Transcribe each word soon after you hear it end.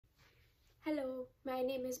Hello, my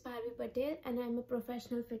name is Bharvi Patel and I'm a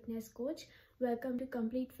professional fitness coach. Welcome to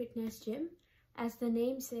Complete Fitness Gym. As the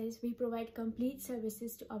name says, we provide complete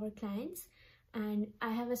services to our clients, and I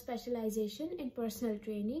have a specialization in personal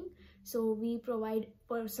training. So we provide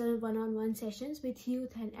personal one-on-one sessions with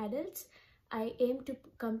youth and adults. I aim to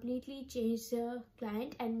completely change the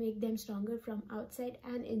client and make them stronger from outside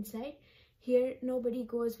and inside. Here, nobody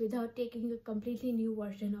goes without taking a completely new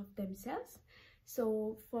version of themselves.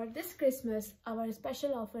 So for this Christmas, our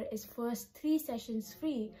special offer is first 3 sessions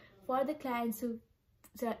free for the clients who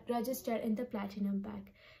register in the Platinum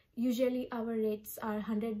Pack. Usually our rates are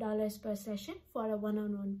 $100 per session for a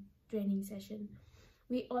one-on-one training session.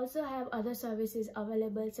 We also have other services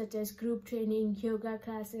available such as group training, yoga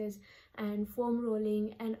classes, and foam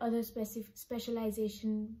rolling and other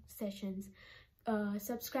specialization sessions.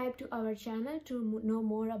 Subscribe to our channel to know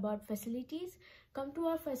more about facilities. Come to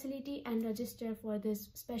our facility and register for this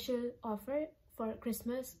special offer for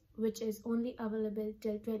Christmas, which is only available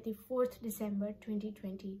till 24th December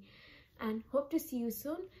 2020. And hope to see you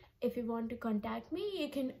soon. If you want to contact me, you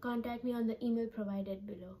can contact me on the email provided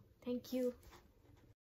below. Thank you.